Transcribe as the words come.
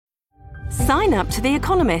Sign up to The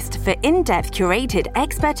Economist for in-depth curated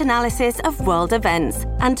expert analysis of world events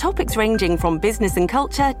and topics ranging from business and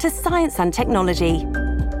culture to science and technology.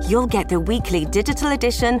 You'll get the weekly digital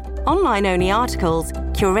edition, online-only articles,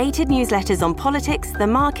 curated newsletters on politics, the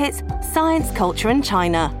markets, science, culture and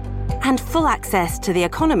China, and full access to The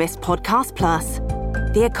Economist Podcast Plus.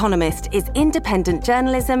 The Economist is independent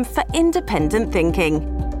journalism for independent thinking.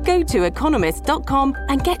 Go to economist.com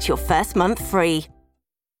and get your first month free.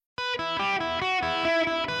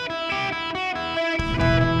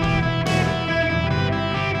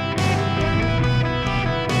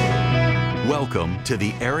 Welcome to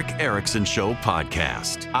the Eric Erickson Show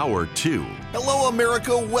podcast, Hour 2. Hello,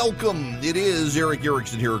 America. Welcome. It is Eric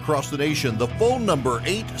Erickson here across the nation. The phone number,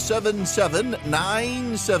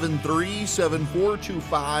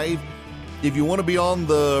 877-973-7425. If you want to be on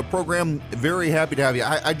the program, very happy to have you.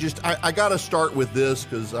 I got to start with this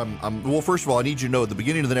because well, first of all, I need you to know at the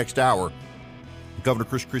beginning of the next hour, Governor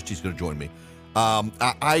Chris Christie is going to join me. I'm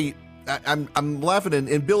laughing,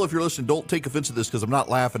 and Bill, if you're listening, don't take offense to this because I'm not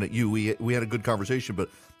laughing at you. We had a good conversation, but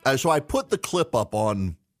so I put the clip up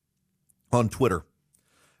on Twitter.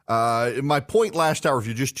 My point last hour, if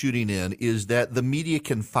you're just tuning in, is that the media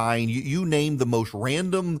can find you name the most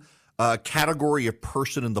random category of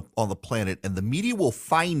person on the planet, and the media will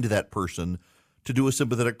find that person to do a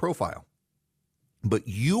sympathetic profile. But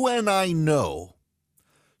you and I know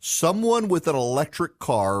someone with an electric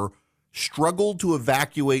car struggled to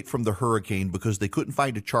evacuate from the hurricane because they couldn't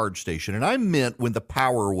find a charge station. And I meant when the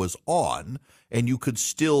power was on and you could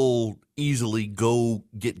still easily go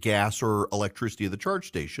get gas or electricity at the charge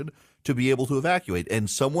station to be able to evacuate. And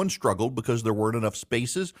someone struggled because there weren't enough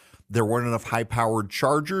spaces. There weren't enough high-powered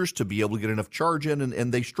chargers to be able to get enough charge in,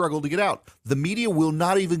 and they struggled to get out. The media will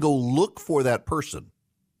not even go look for that person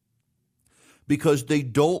because they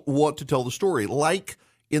don't want to tell the story. Like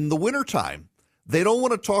in the wintertime, they don't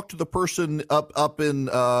want to talk to the person up in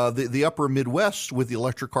the upper Midwest with the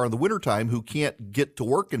electric car in the wintertime who can't get to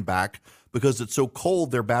work and back because it's so cold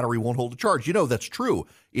their battery won't hold a charge. You know, that's true.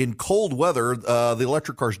 In cold weather, the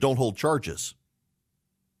electric cars don't hold charges.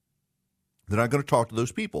 They're not going to talk to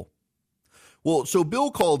those people. Well, so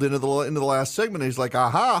Bill called into the last segment, and he's like,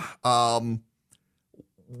 what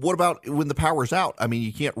about when the power's out? I mean,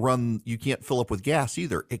 you can't fill up with gas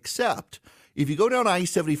either, except if you go down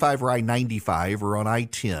I-75 or I-95 or on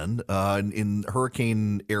I-10 in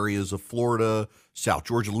hurricane areas of Florida, South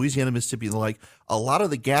Georgia, Louisiana, Mississippi, and the like, a lot of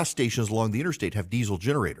the gas stations along the interstate have diesel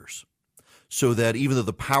generators so that even though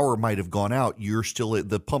the power might have gone out,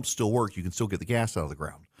 the pumps still work. You can still get the gas out of the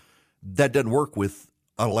ground. That doesn't work with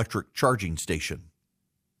an electric charging station.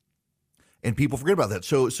 And people forget about that.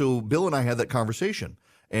 So Bill and I had that conversation,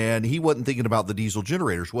 and he wasn't thinking about the diesel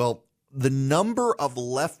generators. Well, the number of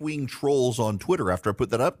left-wing trolls on Twitter after I put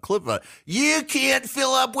that up clip about, you can't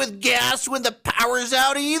fill up with gas when the power's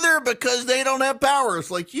out either because they don't have power.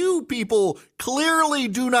 It's like, you people clearly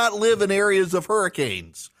do not live in areas of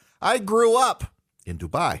hurricanes. I grew up in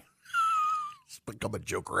Dubai. It's become a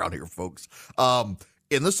joke around here, folks.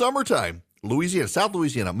 In the summertime, Louisiana, South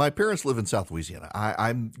Louisiana. My parents live in South Louisiana.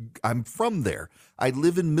 I'm from there. I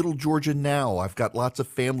live in Middle Georgia now. I've got lots of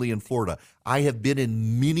family in Florida. I have been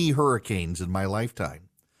in many hurricanes in my lifetime.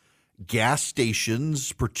 Gas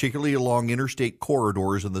stations, particularly along interstate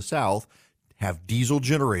corridors in the South, have diesel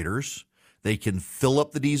generators. They can fill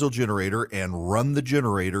up the diesel generator and run the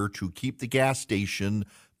generator to keep the gas station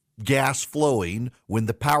gas flowing when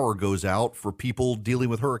the power goes out for people dealing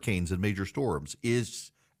with hurricanes and major storms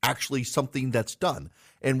is actually something that's done.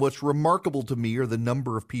 And what's remarkable to me are the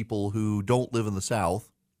number of people who don't live in the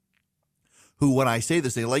South who, when I say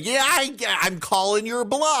this, they're like, yeah, I'm calling your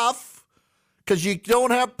bluff because you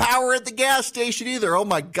don't have power at the gas station either. Oh,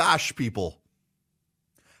 my gosh, people.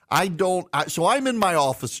 So I'm in my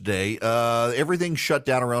office today. Everything's shut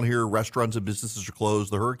down around here. Restaurants and businesses are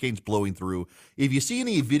closed. The hurricane's blowing through. If you see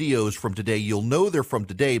any videos from today, you'll know they're from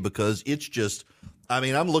today because it's just,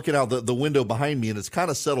 I'm looking out the window behind me, and it's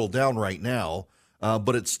kind of settled down right now,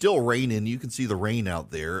 but it's still raining. You can see the rain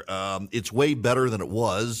out there. It's way better than it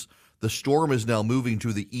was. The storm is now moving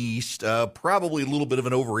to the east, probably a little bit of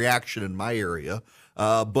an overreaction in my area,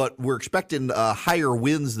 but we're expecting higher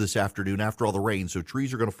winds this afternoon after all the rain, so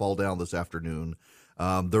trees are going to fall down this afternoon.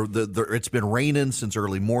 It's been raining since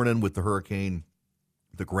early morning with the hurricane.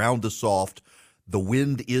 The ground is soft. The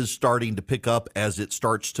wind is starting to pick up as it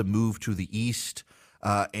starts to move to the east.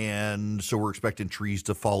 And so we're expecting trees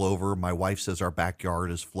to fall over. My wife says our backyard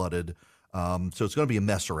is flooded. So it's going to be a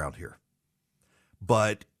mess around here.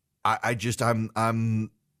 But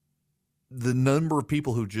I'm the number of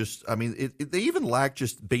people who just, they even lack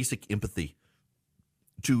just basic empathy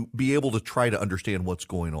to be able to try to understand what's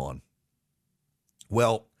going on.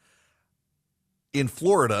 Well, in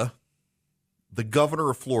Florida, the governor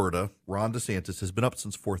of Florida, Ron DeSantis, has been up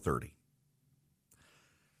since 4:30.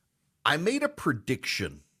 I made a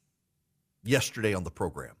prediction yesterday on the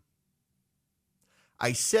program.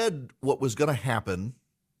 I said what was going to happen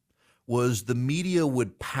was the media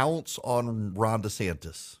would pounce on Ron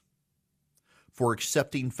DeSantis for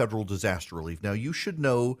accepting federal disaster relief. Now, you should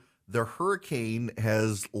know the hurricane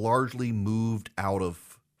has largely moved out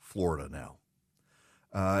of Florida now.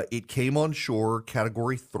 It came on shore,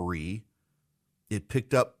 Category 3. It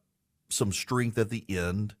picked up some strength at the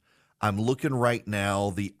end. I'm looking right now.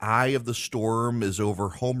 The eye of the storm is over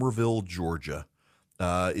Homerville, Georgia.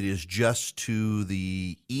 It is just to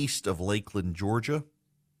the east of Lakeland, Georgia.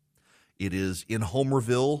 It is in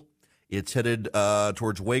Homerville. It's headed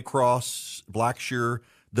towards Waycross, Blackshear.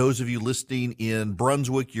 Those of you listening in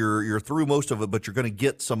Brunswick, you're through most of it, but you're going to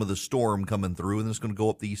get some of the storm coming through, and it's going to go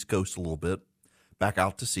up the East Coast a little bit, back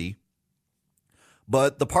out to sea.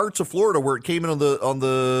 But the parts of Florida where it came in on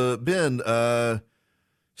the bend,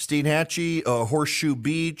 Steinhatchee, Horseshoe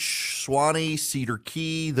Beach, Swanee, Cedar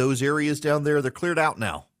Key, those areas down there, they're cleared out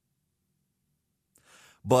now.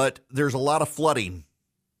 But there's a lot of flooding.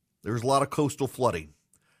 There's a lot of coastal flooding.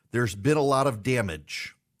 There's been a lot of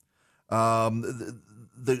damage. The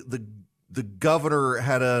governor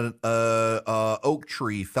had a oak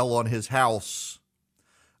tree fell on his house.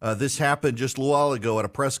 This happened just a little while ago at a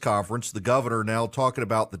press conference. The governor now talking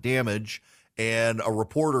about the damage, and a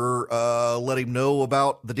reporter let him know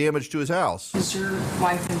about the damage to his house. Is your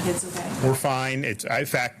wife and kids okay? We're fine. In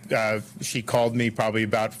fact, she called me probably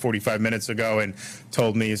about 45 minutes ago and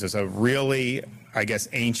told me this is a really, I guess,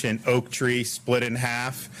 ancient oak tree split in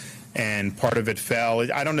half. And part of it fell.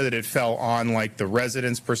 I don't know that it fell on like the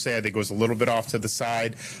residence per se. I think it was a little bit off to the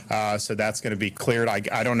side. So that's going to be cleared.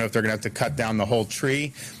 I don't know if they're going to have to cut down the whole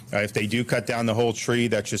tree. If they do cut down the whole tree,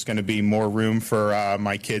 that's just going to be more room for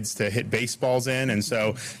my kids to hit baseballs in. And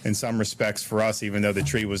so in some respects for us, even though the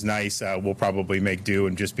tree was nice, we'll probably make do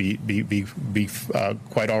and just be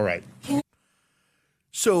quite all right.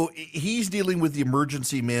 So he's dealing with the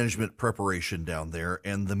emergency management preparation down there,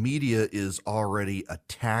 and the media is already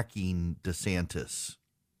attacking DeSantis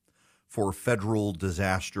for federal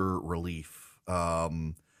disaster relief.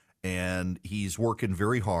 And he's working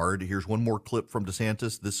very hard. Here's one more clip from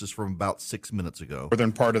DeSantis. This is from about 6 minutes ago.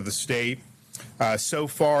 Northern part of the state. So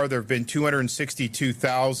far, there have been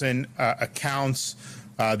 262,000 accounts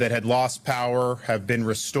that had lost power have been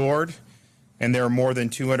restored. And there are more than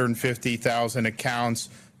 250,000 accounts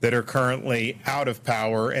that are currently out of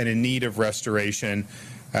power and in need of restoration.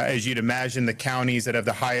 As you'd imagine, the counties that have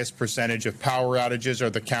the highest percentage of power outages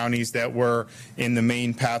are the counties that were in the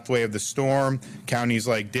main pathway of the storm. Counties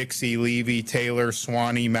like Dixie, Levy, Taylor,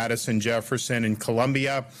 Swanee, Madison, Jefferson, and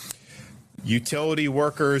Columbia. Utility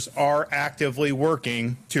workers are actively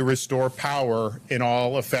working to restore power in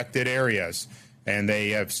all affected areas. And they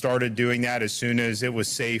have started doing that as soon as it was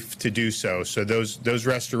safe to do so. So those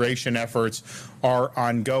restoration efforts are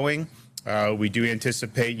ongoing. We do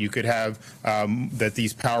anticipate you could have that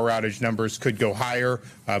these power outage numbers could go higher,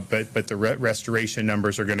 but the restoration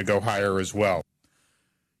numbers are going to go higher as well.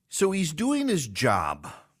 So he's doing his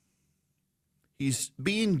job. He's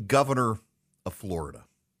being governor of Florida.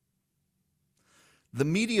 The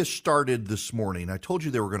media started this morning. I told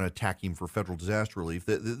you they were going to attack him for federal disaster relief.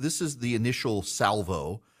 This is the initial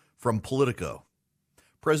salvo from Politico.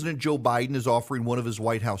 President Joe Biden is offering one of his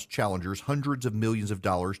White House challengers hundreds of millions of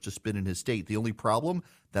dollars to spend in his state. The only problem,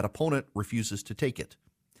 that opponent refuses to take it.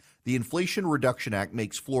 The Inflation Reduction Act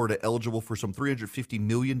makes Florida eligible for some $350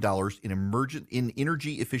 million in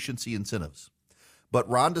energy efficiency incentives. But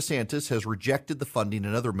Ron DeSantis has rejected the funding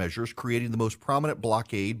and other measures, creating the most prominent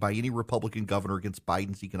blockade by any Republican governor against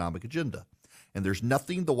Biden's economic agenda. And there's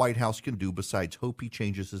nothing the White House can do besides hope he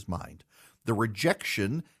changes his mind. The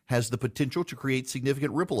rejection has the potential to create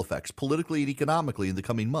significant ripple effects politically and economically in the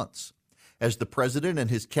coming months. As the president and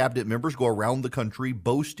his cabinet members go around the country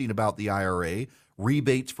boasting about the IRA,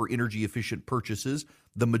 rebates for energy-efficient purchases,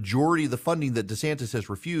 the majority of the funding that DeSantis has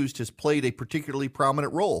refused has played a particularly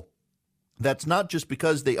prominent role. That's not just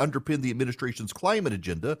because they underpin the administration's climate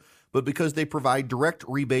agenda, but because they provide direct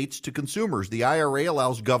rebates to consumers. The IRA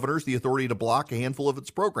allows governors the authority to block a handful of its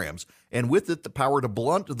programs, and with it, the power to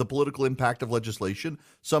blunt the political impact of legislation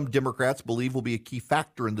some Democrats believe will be a key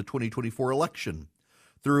factor in the 2024 election.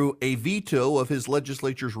 Through a veto of his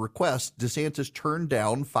legislature's request, DeSantis turned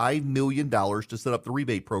down $5 million to set up the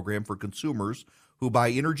rebate program for consumers who buy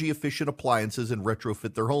energy-efficient appliances and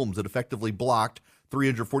retrofit their homes. It effectively blocked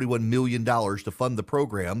 $341 million to fund the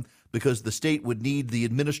program because the state would need the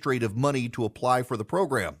administrative money to apply for the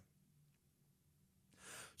program.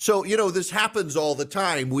 So, this happens all the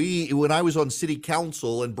time. When I was on city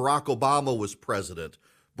council and Barack Obama was president,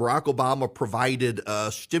 Barack Obama provided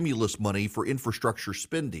stimulus money for infrastructure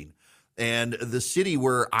spending. And the city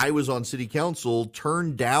where I was on city council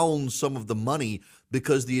turned down some of the money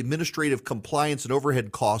because the administrative compliance and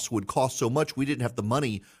overhead costs would cost so much. We didn't have the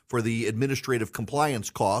money for the administrative compliance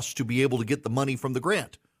costs to be able to get the money from the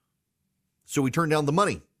grant. So we turned down the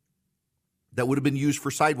money that would have been used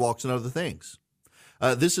for sidewalks and other things.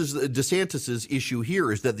 This is DeSantis's issue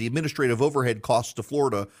here, is that the administrative overhead costs to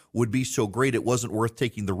Florida would be so great it wasn't worth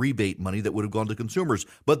taking the rebate money that would have gone to consumers.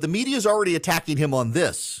 But the media is already attacking him on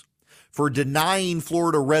this for denying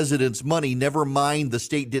Florida residents money. Never mind the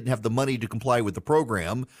state didn't have the money to comply with the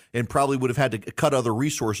program and probably would have had to cut other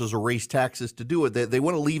resources or raise taxes to do it. They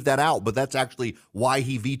want to leave that out, but that's actually why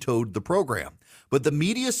he vetoed the program. But the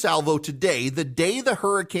media salvo today, the day the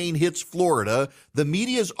hurricane hits Florida, the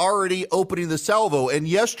media is already opening the salvo. And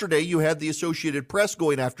yesterday you had the Associated Press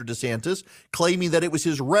going after DeSantis, claiming that it was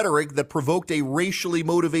his rhetoric that provoked a racially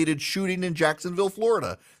motivated shooting in Jacksonville,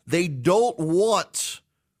 Florida. They don't want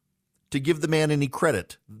to give the man any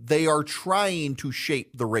credit. They are trying to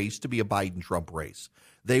shape the race to be a Biden-Trump race.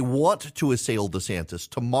 They want to assail DeSantis.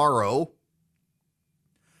 Tomorrow,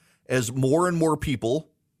 as more and more people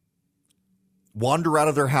wander out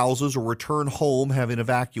of their houses or return home having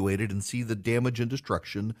evacuated and see the damage and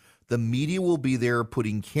destruction, the media will be there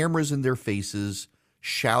putting cameras in their faces,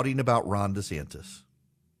 shouting about Ron DeSantis.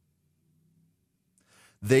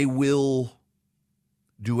 They will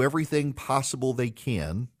do everything possible they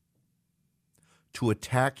can to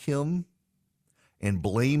attack him and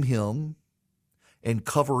blame him and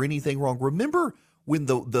cover anything wrong. Remember when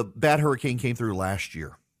the bad hurricane came through last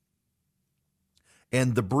year?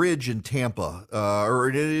 And the bridge in Tampa, or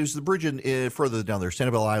it was the bridge in further down there,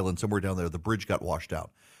 Sanibel Island, somewhere down there, the bridge got washed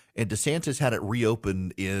out. And DeSantis had it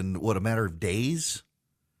reopened in, a matter of days?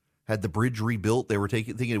 Had the bridge rebuilt. They were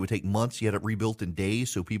thinking it would take months. He had it rebuilt in days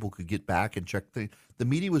so people could get back and check things. The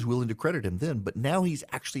media was willing to credit him then, but now he's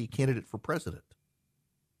actually a candidate for president.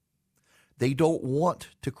 They don't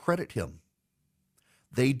want to credit him.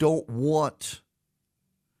 They don't want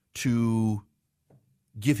to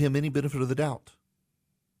give him any benefit of the doubt,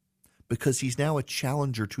 because he's now a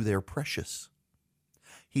challenger to their precious.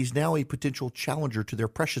 He's now a potential challenger to their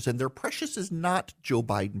precious, and their precious is not Joe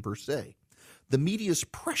Biden per se. The media's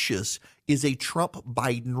precious is a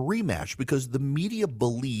Trump-Biden rematch, because the media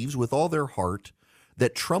believes with all their heart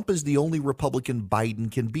that Trump is the only Republican Biden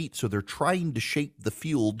can beat. So they're trying to shape the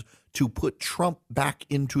field to put Trump back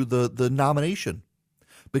into the nomination,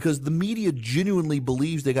 because the media genuinely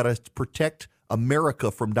believes they got to protect America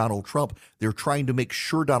from Donald Trump. They're trying to make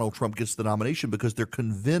sure Donald Trump gets the nomination because they're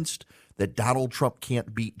convinced that Donald Trump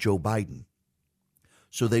can't beat Joe Biden.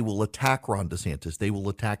 So they will attack Ron DeSantis. They will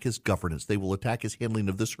attack his governance. They will attack his handling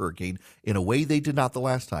of this hurricane in a way they did not the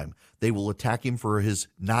last time. They will attack him for his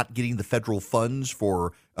not getting the federal funds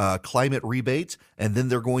for climate rebates. And then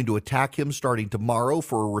they're going to attack him starting tomorrow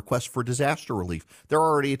for a request for disaster relief. They're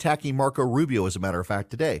already attacking Marco Rubio, as a matter of fact,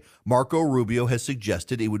 today. Marco Rubio has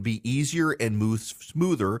suggested it would be easier and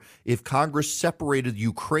smoother if Congress separated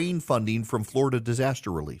Ukraine funding from Florida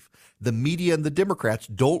disaster relief. The media and the Democrats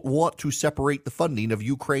don't want to separate the funding of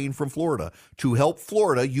Ukraine from Florida. To help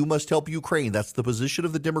Florida, you must help Ukraine. That's the position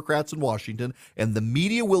of the Democrats in Washington, and the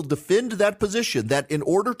media will defend that position, that in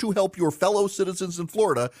order to help your fellow citizens in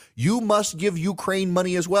Florida, you must give Ukraine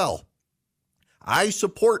money as well. I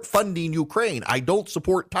support funding Ukraine. I don't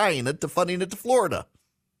support tying it to funding it to Florida.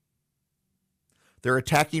 They're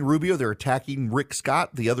attacking Rubio. They're attacking Rick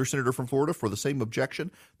Scott, the other senator from Florida, for the same objection.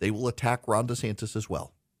 They will attack Ron DeSantis as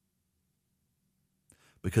well,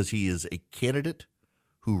 because he is a candidate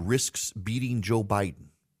who risks beating Joe Biden.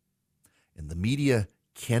 And the media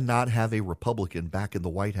cannot have a Republican back in the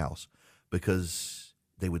White House, because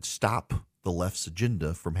they would stop the left's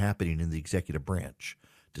agenda from happening in the executive branch.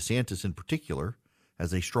 DeSantis, in particular,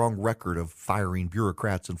 has a strong record of firing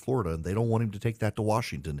bureaucrats in Florida, and they don't want him to take that to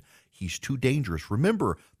Washington. He's too dangerous.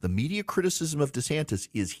 Remember, the media criticism of DeSantis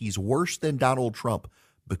is he's worse than Donald Trump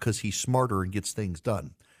because he's smarter and gets things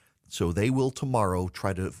done. So they will tomorrow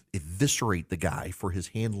try to eviscerate the guy for his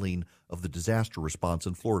handling of the disaster response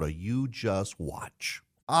in Florida. You just watch.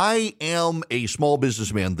 I am a small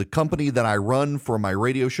businessman. The company that I run for my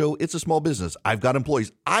radio show, it's a small business. I've got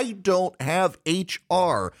employees. I don't have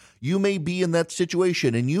HR. You may be in that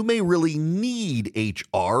situation, and you may really need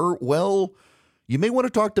HR. Well, You may want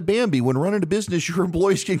to talk to Bambi. When running a business, your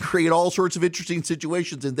employees can create all sorts of interesting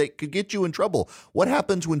situations and they could get you in trouble. What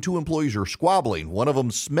happens when two employees are squabbling? One of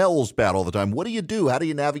them smells bad all the time. What do you do? How do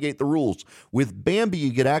you navigate the rules? With Bambi,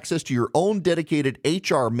 you get access to your own dedicated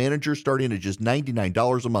HR manager starting at just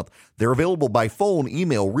 $99 a month. They're available by phone,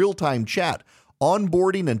 email, real-time chat.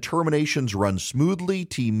 Onboarding and terminations run smoothly.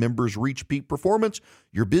 Team members reach peak performance.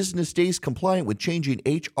 Your business stays compliant with changing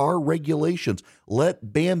HR regulations.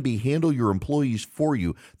 Let Bambi handle your employees for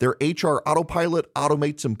you. Their HR autopilot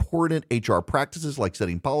automates important HR practices like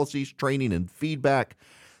setting policies, training, and feedback.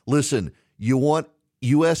 Listen, you want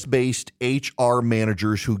U.S.-based HR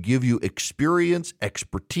managers who give you experience,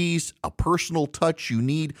 expertise, a personal touch you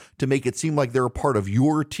need to make it seem like they're a part of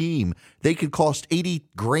your team. They could cost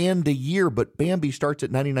 $80,000 a year, but Bambi starts at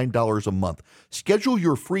 $99 a month. Schedule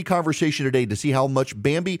your free conversation today to see how much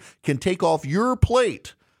Bambi can take off your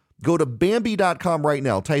plate. Go to Bambi.com right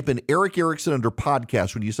now. Type in Eric Erickson under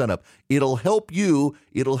podcast when you sign up. It'll help you.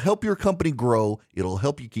 It'll help your company grow. It'll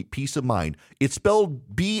help you keep peace of mind. It's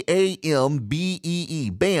spelled B-A-M-B-E-E.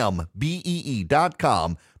 BAM,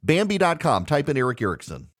 B-E-E.com. Bambi.com. Type in Eric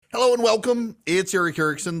Erickson. Hello and welcome. It's Eric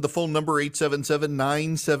Erickson. The phone number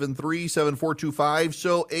 877-973-7425.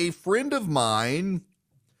 So a friend of mine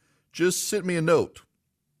just sent me a note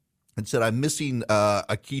and said I'm missing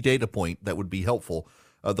a key data point that would be helpful.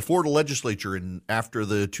 The Florida legislature, after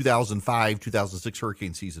the 2005-2006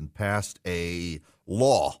 hurricane season, passed a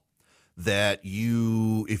law that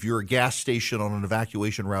if you're a gas station on an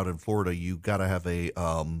evacuation route in Florida, you gotta have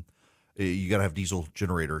diesel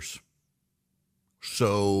generators.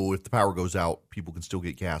 So if the power goes out, people can still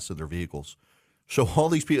get gas in their vehicles. So all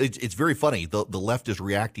these people, it's very funny. The left is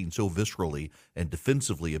reacting so viscerally and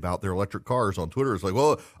defensively about their electric cars on Twitter. It's like,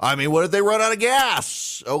 well, I mean, what if they run out of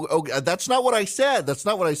gas? Oh, that's not what I said. That's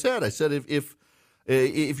not what I said. I said if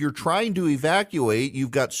you're trying to evacuate,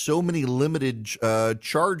 you've got so many limited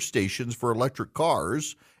charge stations for electric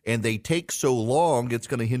cars, and they take so long, it's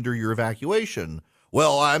going to hinder your evacuation.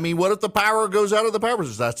 Well, I mean, what if the power goes out of the power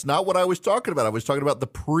business? That's not what I was talking about. I was talking about the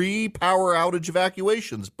pre-power outage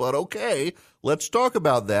evacuations. But okay, let's talk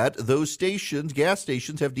about that. Those stations, gas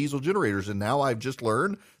stations, have diesel generators. And now I've just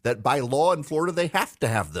learned that by law in Florida, they have to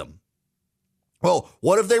have them. Well,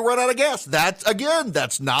 what if they run out of gas?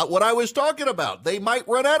 That's not what I was talking about. They might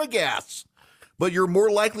run out of gas. But you're more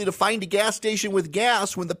likely to find a gas station with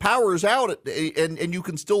gas when the power is out and you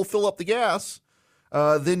can still fill up the gas.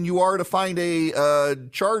 Than you are to find a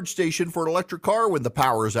charge station for an electric car when the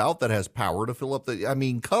power is out that has power to fill up the. I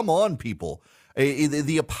mean, come on, people.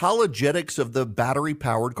 The apologetics of the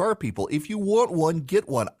battery-powered car people. If you want one, get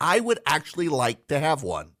one. I would actually like to have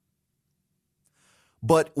one.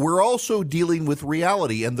 But we're also dealing with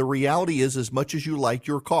reality, and the reality is, as much as you like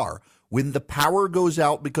your car, when the power goes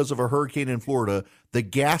out because of a hurricane in Florida, the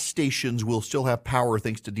gas stations will still have power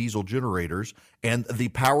thanks to diesel generators, and the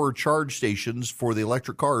power charge stations for the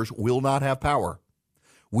electric cars will not have power.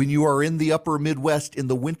 When you are in the upper Midwest in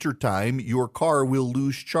the wintertime, your car will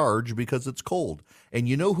lose charge because it's cold. And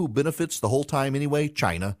you know who benefits the whole time anyway?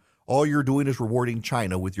 China. All you're doing is rewarding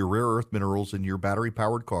China with your rare earth minerals in your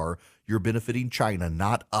battery-powered car. You're benefiting China,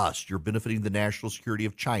 not us. You're benefiting the national security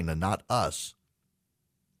of China, not us.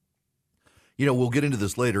 You know, we'll get into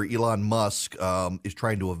this later. Elon Musk is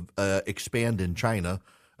trying to expand in China.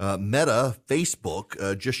 Meta,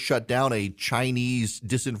 Facebook, just shut down a Chinese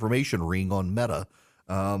disinformation ring on Meta.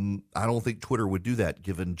 I don't think Twitter would do that,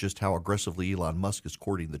 given just how aggressively Elon Musk is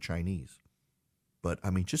courting the Chinese. But,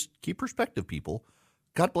 I mean, just keep perspective, people.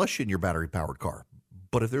 God bless you in your battery-powered car.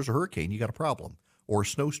 But if there's a hurricane, you got a problem, or a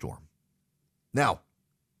snowstorm. Now,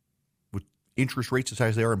 with interest rates as high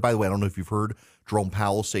as they are, and by the way, I don't know if you've heard Jerome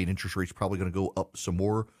Powell saying interest rates are probably going to go up some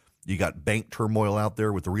more. You got bank turmoil out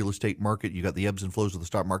there with the real estate market. You got the ebbs and flows of the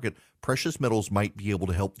stock market. Precious metals might be able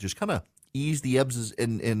to help just kind of ease the ebbs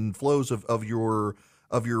and flows of your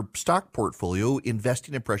stock portfolio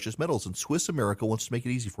investing in precious metals. And Swiss America wants to make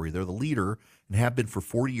it easy for you. They're the leader and have been for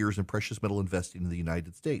 40 years in precious metal investing in the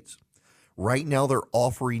United States. Right now, they're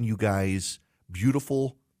offering you guys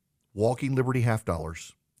beautiful Walking Liberty half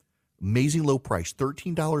dollars. Amazing low price,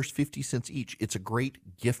 $13.50 each. It's a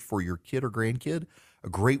great gift for your kid or grandkid, a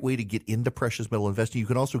great way to get into precious metal investing. You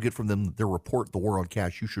can also get from them their report, The War on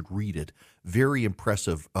Cash. You should read it. Very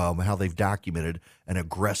impressive how they've documented an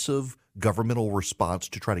aggressive governmental response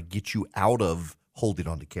to try to get you out of holding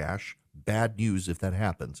on to cash. Bad news if that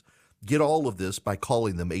happens. Get all of this by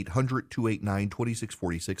calling them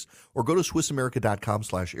 800-289-2646 or go to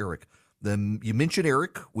SwissAmerica.com/Eric. then you mention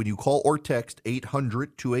Eric when you call or text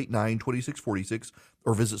 800-289-2646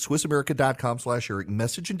 or visit SwissAmerica.com/Eric.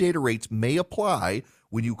 Message and data rates may apply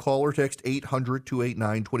when you call or text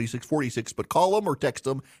 800-289-2646, but call them or text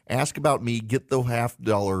them, ask about me, get the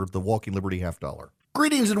 $50, the Walking Liberty $50.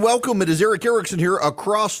 Greetings and welcome. It is Eric Erickson here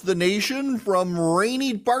across the nation from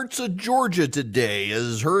rainy parts of Georgia today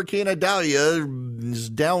as Hurricane Idalia is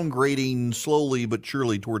downgrading slowly but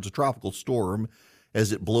surely towards a tropical storm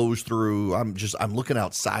as it blows through. I'm looking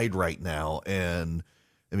outside right now, and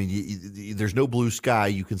I mean, there's no blue sky.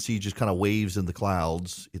 You can see just kind of waves in the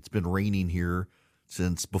clouds. It's been raining here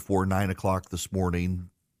since before 9 o'clock this morning.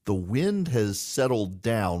 The wind has settled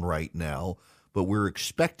down right now, but we're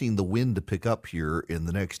expecting the wind to pick up here in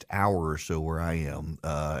the next hour or so where I am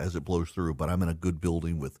as it blows through. But I'm in a good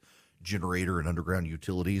building with generator and underground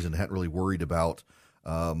utilities and hadn't really worried about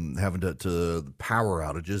having to power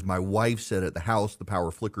outages. My wife said at the house the power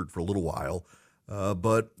flickered for a little while,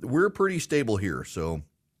 but we're pretty stable here. So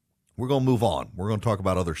we're going to move on. We're going to talk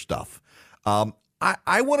about other stuff.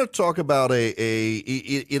 I want to talk about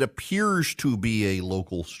it appears to be a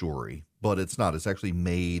local story, but it's not. It's actually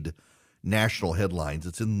made national headlines.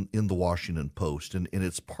 It's in the Washington Post, and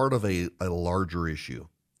it's part of a larger issue.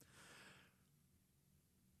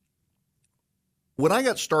 When I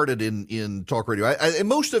got started in talk radio, and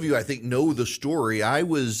most of you, I think, know the story. I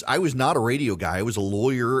was not a radio guy. I was a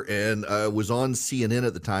lawyer and was on CNN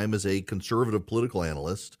at the time as a conservative political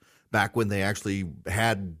analyst back when they actually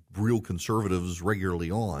had real conservatives regularly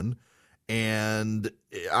on. And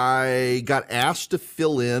I got asked to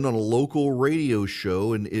fill in on a local radio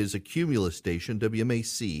show and is a Cumulus station,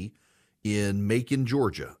 WMAC, in Macon,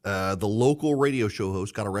 Georgia. The local radio show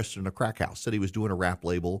host got arrested in a crack house, said he was doing a rap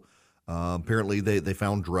label. Apparently they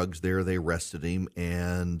found drugs there. They arrested him,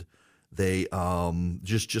 and they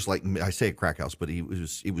just like I say a crack house, but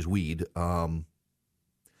it was weed. But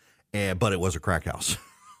it was a crack house.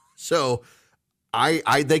 So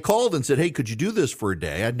they called and said, "Hey, could you do this for a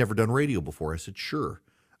day?" I'd never done radio before. I said, "Sure."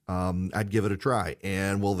 I'd give it a try.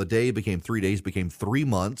 And well, the day became 3 days, became 3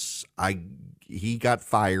 months. He got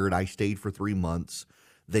fired. I stayed for 3 months.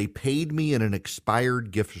 They paid me in an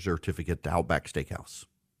expired gift certificate to Outback Steakhouse.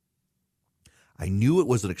 I knew it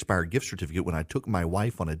was an expired gift certificate when I took my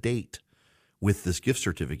wife on a date with this gift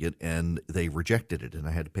certificate, and they rejected it, and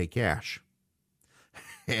I had to pay cash.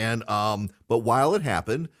 And but while it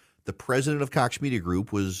happened, the president of Cox Media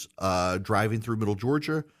Group was driving through Middle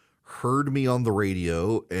Georgia, heard me on the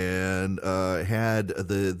radio, and had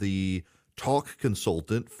the talk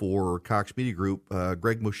consultant for Cox Media Group,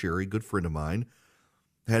 Greg Mosheri, good friend of mine,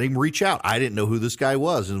 had him reach out. I didn't know who this guy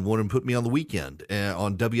was and wanted him to put me on the weekend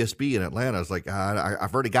on WSB in Atlanta. I was like,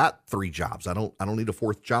 I've already got 3 jobs. I don't need a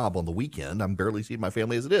 4th job on the weekend. I'm barely seeing my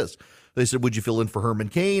family as it is. They said, "Would you fill in for Herman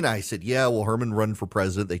Cain?" I said, "Yeah." Well, Herman run for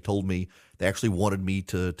president. They told me they actually wanted me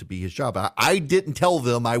to be his job. I didn't tell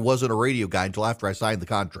them I wasn't a radio guy until after I signed the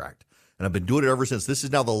contract. And I've been doing it ever since. This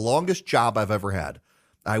is now the longest job I've ever had.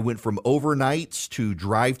 I went from overnights to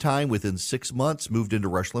drive time within 6 months, moved into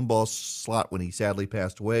Rush Limbaugh's slot when he sadly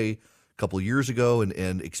passed away a couple of years ago,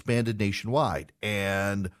 and expanded nationwide.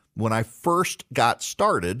 And when I first got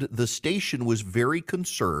started, the station was very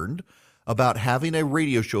concerned about having a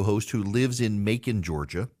radio show host who lives in Macon,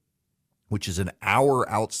 Georgia, which is an hour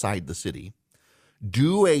outside the city,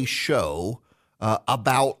 do a show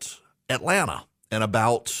about Atlanta and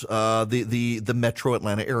about the metro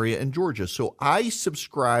Atlanta area in Georgia. So I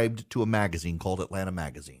subscribed to a magazine called Atlanta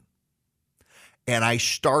Magazine. And I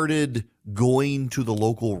started going to the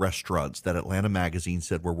local restaurants that Atlanta Magazine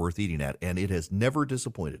said were worth eating at, and it has never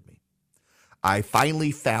disappointed me. I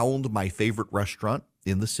finally found my favorite restaurant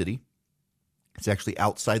in the city. It's actually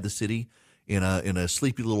outside the city in a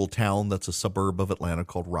sleepy little town that's a suburb of Atlanta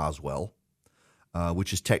called Roswell.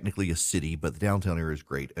 Which is technically a city, but the downtown area is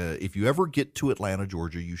great. If you ever get to Atlanta,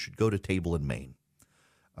 Georgia, you should go to Table in Maine.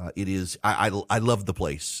 It is I love the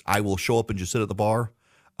place. I will show up and just sit at the bar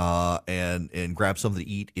and grab something to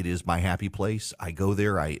eat. It is my happy place. I go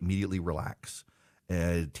there, I immediately relax.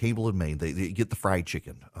 Table in Maine, they get the fried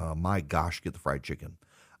chicken. My gosh, get the fried chicken.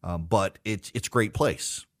 But it's a great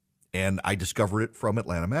place, and I discovered it from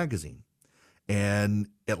Atlanta Magazine. And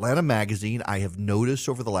Atlanta Magazine, I have noticed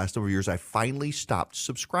over the last number of years, I finally stopped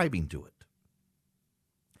subscribing to it.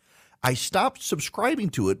 I stopped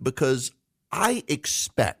subscribing to it because I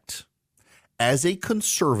expect, as a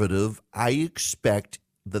conservative, I expect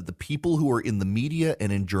that the people who are in the media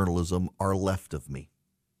and in journalism are left of me.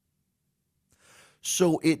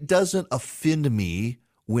 So it doesn't offend me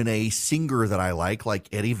when a singer that I like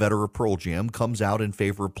Eddie Vedder of Pearl Jam, comes out in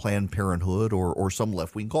favor of Planned Parenthood or some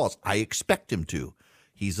left-wing cause. I expect him to.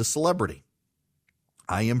 He's a celebrity.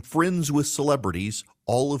 I am friends with celebrities,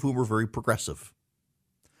 all of whom are very progressive.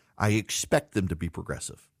 I expect them to be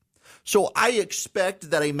progressive. So I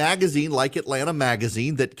expect that a magazine like Atlanta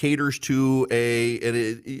Magazine that caters to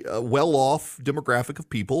a well-off demographic of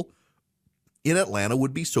people in Atlanta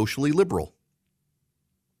would be socially liberal.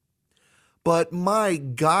 But my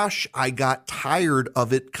gosh, I got tired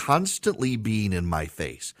of it constantly being in my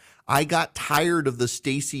face. I got tired of the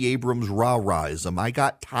Stacey Abrams rah-rahism. I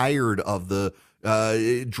got tired of the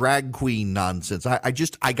drag queen nonsense.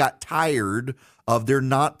 I got tired of they're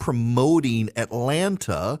not promoting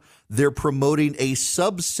Atlanta. They're promoting a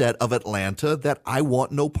subset of Atlanta that I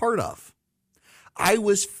want no part of. I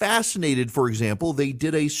was fascinated, for example, they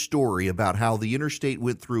did a story about how the interstate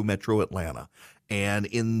went through Metro Atlanta. And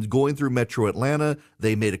in going through Metro Atlanta,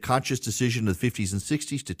 they made a conscious decision in the 50s and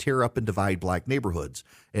 60s to tear up and divide black neighborhoods.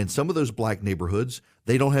 And some of those black neighborhoods,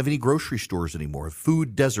 they don't have any grocery stores anymore.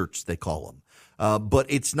 Food deserts, they call them. But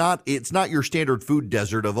it's not your standard food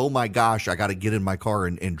desert of, oh my gosh, I got to get in my car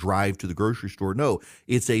and drive to the grocery store. No,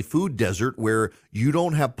 it's a food desert where you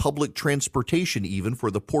don't have public transportation even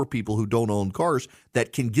for the poor people who don't own cars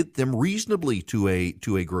that can get them reasonably to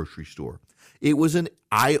a grocery store. It was an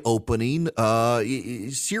eye-opening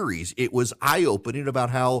series. It was eye-opening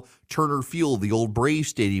about how Turner Field, the old Braves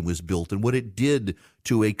Stadium, was built and what it did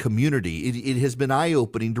to a community. It has been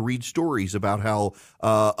eye-opening to read stories about how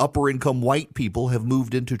upper-income white people have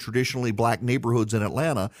moved into traditionally black neighborhoods in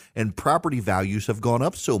Atlanta, and property values have gone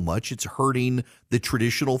up so much it's hurting the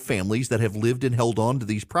traditional families that have lived and held on to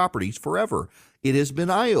these properties forever. It has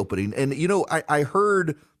been eye-opening. And, you know, I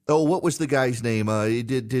heard... Oh, what was the guy's name? He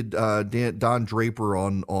did Don Draper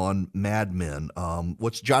on Mad Men.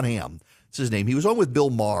 What's John Hamm? That's his name. He was on with Bill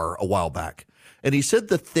Maher a while back. And he said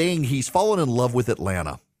he's fallen in love with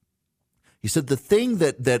Atlanta. He said the thing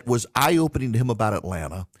that was eye-opening to him about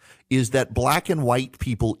Atlanta is that black and white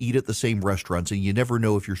people eat at the same restaurants, and you never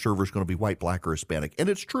know if your server's going to be white, black, or Hispanic. And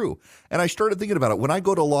it's true. And I started thinking about it. When I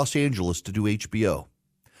go to Los Angeles to do HBO,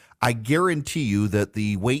 I guarantee you that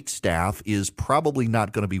the wait staff is probably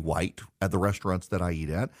not going to be white at the restaurants that I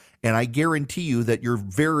eat at. And I guarantee you that you're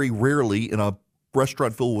very rarely in a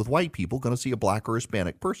restaurant filled with white people going to see a black or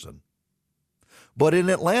Hispanic person. But in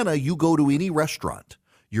Atlanta, you go to any restaurant.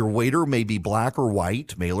 Your waiter may be black or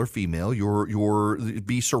white, male or female. You're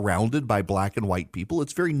be surrounded by black and white people.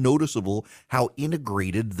 It's very noticeable how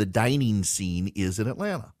integrated the dining scene is in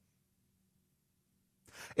Atlanta.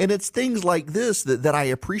 And it's things like this that I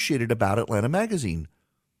appreciated about Atlanta Magazine.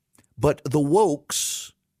 But the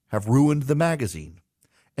wokes have ruined the magazine,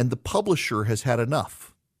 and the publisher has had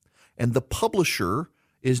enough. And the publisher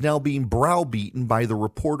is now being browbeaten by the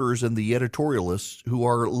reporters and the editorialists who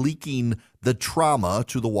are leaking the trauma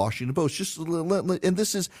to the Washington Post.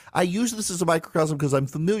 And I use this as a microcosm because I'm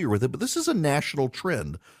familiar with it, but this is a national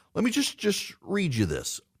trend. Let me just read you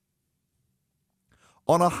this.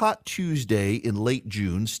 On a hot Tuesday in late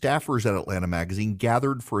June, staffers at Atlanta Magazine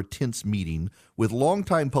gathered for a tense meeting with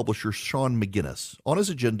longtime publisher Sean McGinnis. On his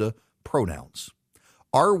agenda, pronouns.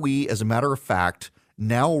 Are we, as a matter of fact,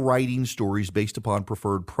 now writing stories based upon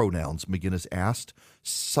preferred pronouns? McGinnis asked,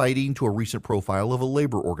 citing to a recent profile of a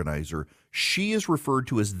labor organizer. She is referred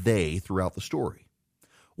to as they throughout the story.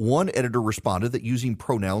 One editor responded that using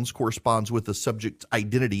pronouns corresponds with the subject's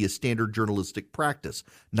identity as standard journalistic practice,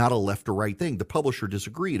 not a left or right thing. The publisher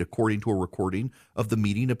disagreed, according to a recording of the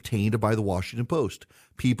meeting obtained by the Washington Post.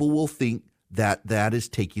 People will think that is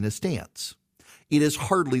taking a stance. It is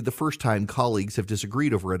hardly the first time colleagues have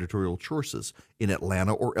disagreed over editorial choices in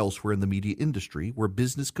Atlanta or elsewhere in the media industry, where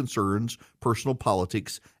business concerns, personal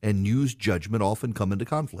politics, and news judgment often come into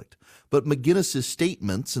conflict. But McGinnis's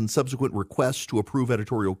statements and subsequent requests to approve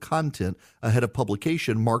editorial content ahead of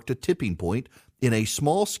publication marked a tipping point in a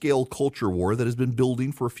small-scale culture war that has been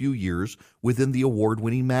building for a few years within the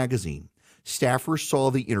award-winning magazine. Staffers saw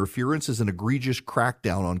the interference as an egregious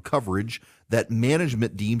crackdown on coverage that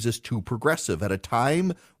management deems as too progressive at a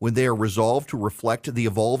time when they are resolved to reflect the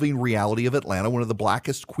evolving reality of Atlanta, one of the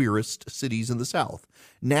blackest, queerest cities in the South.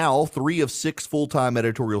 Now, 3 of 6 full-time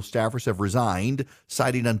editorial staffers have resigned,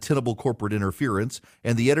 citing untenable corporate interference,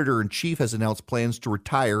 and the editor-in-chief has announced plans to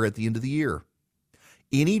retire at the end of the year.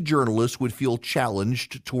 Any journalist would feel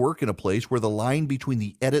challenged to work in a place where the line between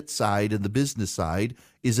the edit side and the business side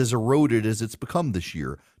is as eroded as it's become this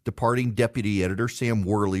year. Departing deputy editor Sam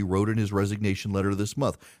Worley wrote in his resignation letter this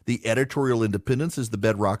month, "The editorial independence is the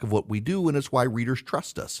bedrock of what we do, and it's why readers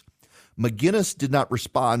trust us." McGinnis did not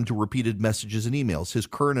respond to repeated messages and emails. His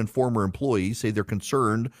current and former employees say they're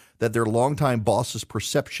concerned that their longtime boss's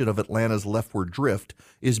perception of Atlanta's leftward drift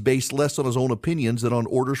is based less on his own opinions than on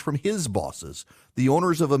orders from his bosses, the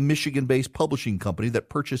owners of a Michigan-based publishing company that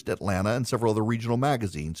purchased Atlanta and several other regional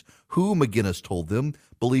magazines, who, McGinnis told them,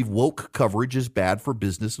 believe woke coverage is bad for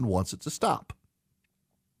business and wants it to stop.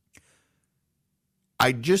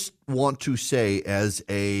 I just want to say, as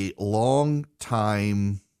a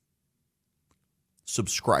long-time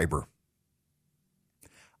subscriber,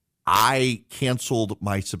 I canceled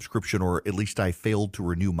my subscription, or at least I failed to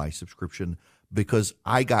renew my subscription, because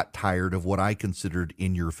I got tired of what I considered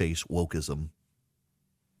in-your-face wokeism.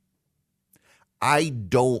 I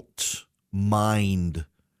don't mind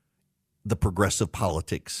the progressive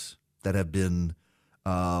politics that have been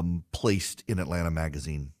placed in Atlanta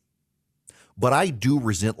Magazine. But I do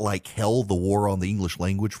resent like hell the war on the English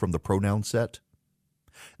language from the pronoun set.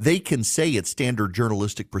 They can say it's standard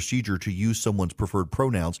journalistic procedure to use someone's preferred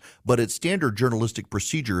pronouns, but it's standard journalistic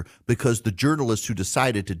procedure because the journalists who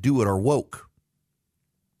decided to do it are woke.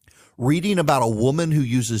 Reading about a woman who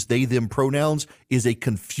uses they, them pronouns is a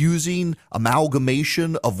confusing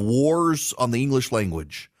amalgamation of wars on the English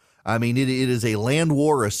language. I mean, it is a land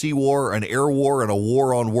war, a sea war, an air war, and a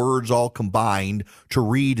war on words all combined to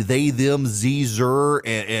read they, them, ze, zer,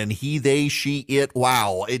 and he, they, she, it.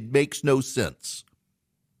 Wow, it makes no sense.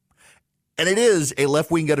 And it is a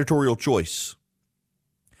left-wing editorial choice.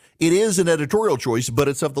 It is an editorial choice, but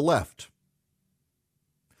it's of the left.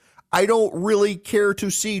 I don't really care to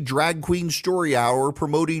see Drag Queen Story Hour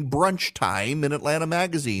promoting brunch time in Atlanta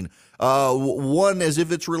Magazine. One as if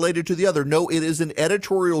it's related to the other. No, it is an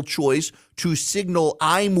editorial choice to signal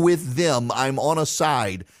I'm with them. I'm on a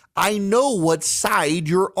side. I know what side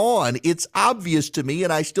you're on. It's obvious to me,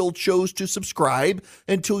 and I still chose to subscribe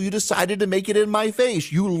until you decided to make it in my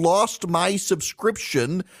face. You lost my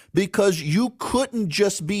subscription because you couldn't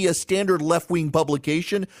just be a standard left-wing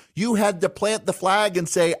publication. You had to plant the flag and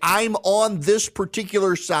say, I'm on this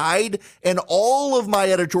particular side, and all of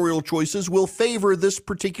my editorial choices will favor this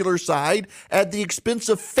particular side at the expense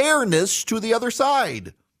of fairness to the other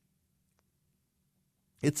side.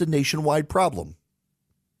 It's a nationwide problem.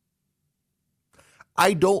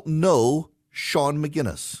 I don't know Sean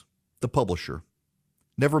McGinnis, the publisher.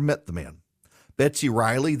 Never met the man. Betsy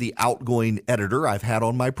Riley, the outgoing editor, I've had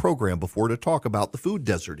on my program before to talk about the food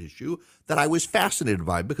desert issue that I was fascinated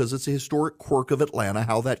by because it's a historic quirk of Atlanta,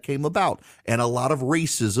 how that came about. And a lot of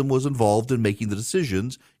racism was involved in making the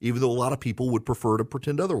decisions, even though a lot of people would prefer to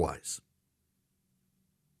pretend otherwise.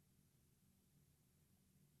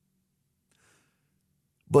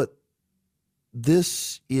 But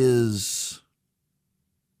this is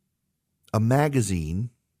a magazine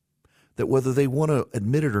that, whether they want to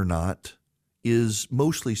admit it or not, is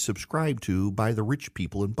mostly subscribed to by the rich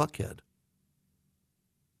people in Buckhead.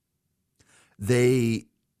 They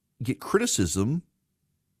get criticism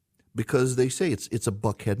because they say it's a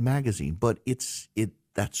Buckhead magazine, but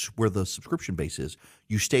that's where the subscription base is.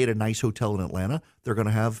 You stay at a nice hotel in Atlanta, they're going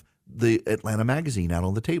to have the Atlanta Magazine out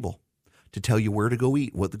on the table to tell you where to go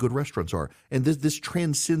eat, what the good restaurants are. And this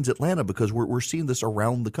transcends Atlanta because we're seeing this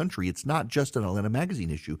around the country. It's not just an Atlanta Magazine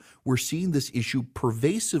issue. We're seeing this issue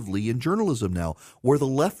pervasively in journalism now, where the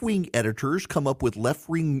left-wing editors come up with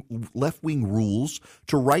left-wing rules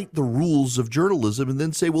to write the rules of journalism and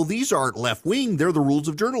then say, well, these aren't left-wing, they're the rules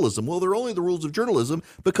of journalism. Well, they're only the rules of journalism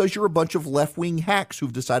because you're a bunch of left-wing hacks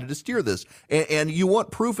who've decided to steer this. And you want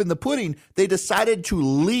proof in the pudding. They decided to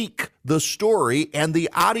leak the story and the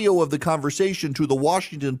audio of the conversation to the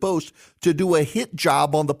Washington Post to do a hit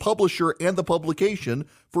job on the publisher and the publication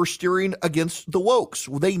for steering against the wokes.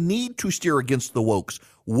 They need to steer against the wokes.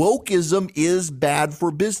 Wokeism is bad for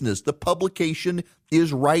business. The publication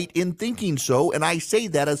is right in thinking so, and I say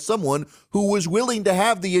that as someone who was willing to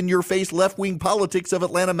have the in-your-face left-wing politics of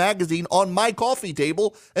Atlanta Magazine on my coffee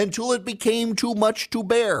table until it became too much to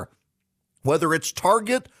bear. Whether it's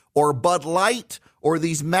Target or Bud Light or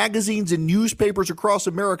these magazines and newspapers across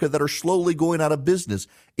America that are slowly going out of business.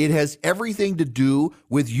 It has everything to do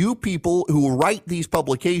with you people who write these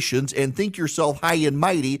publications and think yourself high and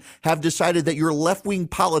mighty have decided that your left-wing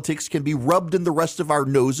politics can be rubbed in the rest of our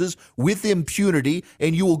noses with impunity,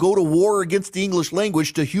 and you will go to war against the English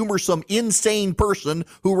language to humor some insane person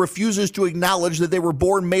who refuses to acknowledge that they were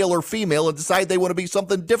born male or female and decide they want to be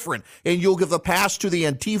something different. And you'll give a pass to the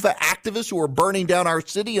Antifa activists who are burning down our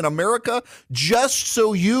city in America just just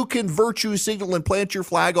so you can virtue signal and plant your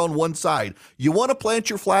flag on one side. You want to plant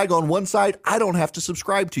your flag on one side? I don't have to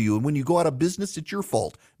subscribe to you. And when you go out of business, it's your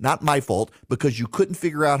fault, not my fault, because you couldn't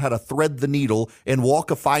figure out how to thread the needle and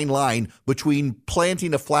walk a fine line between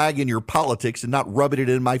planting a flag in your politics and not rubbing it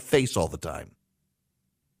in my face all the time.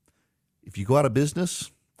 If you go out of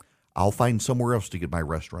business, I'll find somewhere else to get my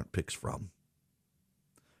restaurant picks from.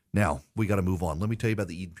 Now, we got to move on. Let me tell you about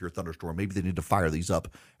the Eden Pure Thunderstorm. Maybe they need to fire these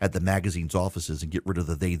up at the magazine's offices and get rid of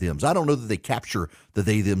the they-thems. I don't know that they capture the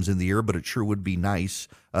they-thems in the air, but it sure would be nice.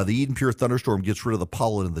 The Eden Pure Thunderstorm gets rid of the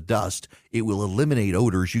pollen and the dust. It will eliminate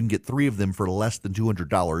odors. You can get 3 of them for less than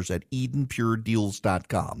 $200 at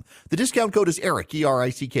EdenPureDeals.com. The discount code is ERIC,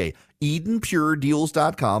 E-R-I-C-K.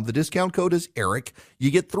 EdenPureDeals.com. The discount code is ERIC. You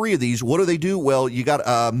get 3 of these. What do they do? Well, you got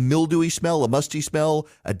a mildewy smell, a musty smell,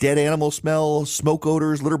 a dead animal smell, smoke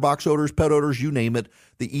odors, litter box odors, pet odors, you name it.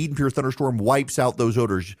 The Eden Pure Thunderstorm wipes out those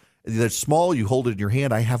odors. That's small. You hold it in your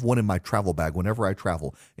hand. I have one in my travel bag whenever I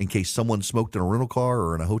travel. In case someone smoked in a rental car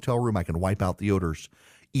or in a hotel room, I can wipe out the odors.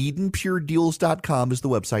 EdenPureDeals.com is the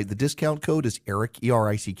website. The discount code is ERIC,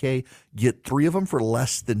 E-R-I-C-K. Get 3 of them for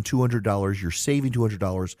less than $200. You're saving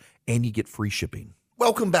 $200, and you get free shipping.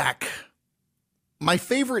 Welcome back. My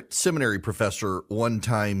favorite seminary professor one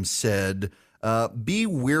time said, be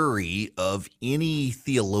wary of any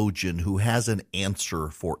theologian who has an answer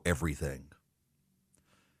for everything.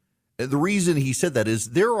 The reason he said that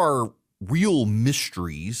is there are real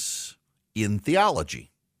mysteries in theology.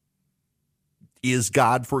 Is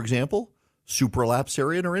God, for example,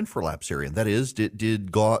 supralapsarian or infralapsarian? That is,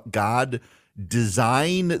 did God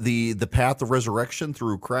design the path of resurrection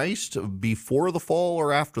through Christ before the fall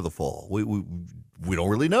or after the fall? We don't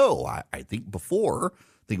really know. I think before.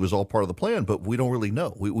 I think it was all part of the plan, but we don't really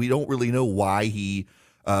know. We don't really know why he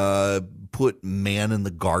put man in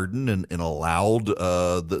the garden and allowed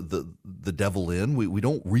the devil in. We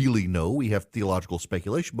don't really know. We have theological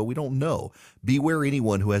speculation, but we don't know. Beware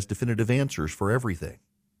anyone who has definitive answers for everything.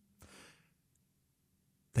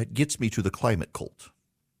 That gets me to the climate cult.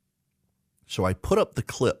 So I put up the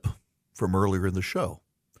clip from earlier in the show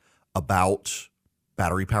about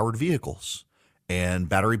battery-powered vehicles. And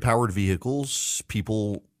battery-powered vehicles,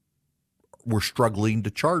 people were struggling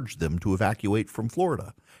to charge them to evacuate from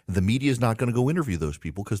Florida. The media is not going to go interview those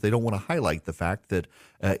people because they don't want to highlight the fact that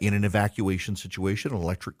in an evacuation situation, an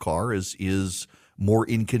electric car is more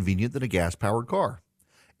inconvenient than a gas-powered car.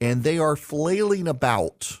 And they are flailing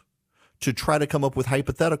about to try to come up with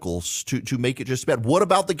hypotheticals to make it just bad. What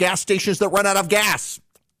about the gas stations that run out of gas?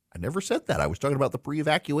 I never said that. I was talking about the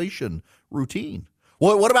pre-evacuation routine.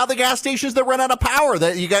 What about the gas stations that run out of power?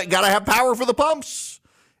 That you got to have power for the pumps.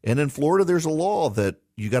 And in Florida, there's a law that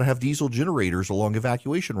you got to have diesel generators along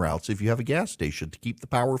evacuation routes if you have a gas station to keep the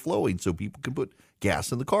power flowing so people can put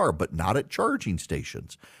gas in the car, but not at charging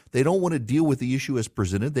stations. They don't want to deal with the issue as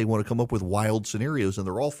presented. They want to come up with wild scenarios, and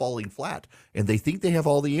they're all falling flat. And they think they have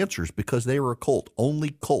all the answers because they are a cult.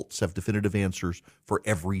 Only cults have definitive answers for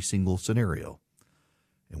every single scenario.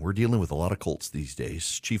 And we're dealing with a lot of cults these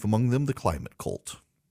days, chief among them the climate cult.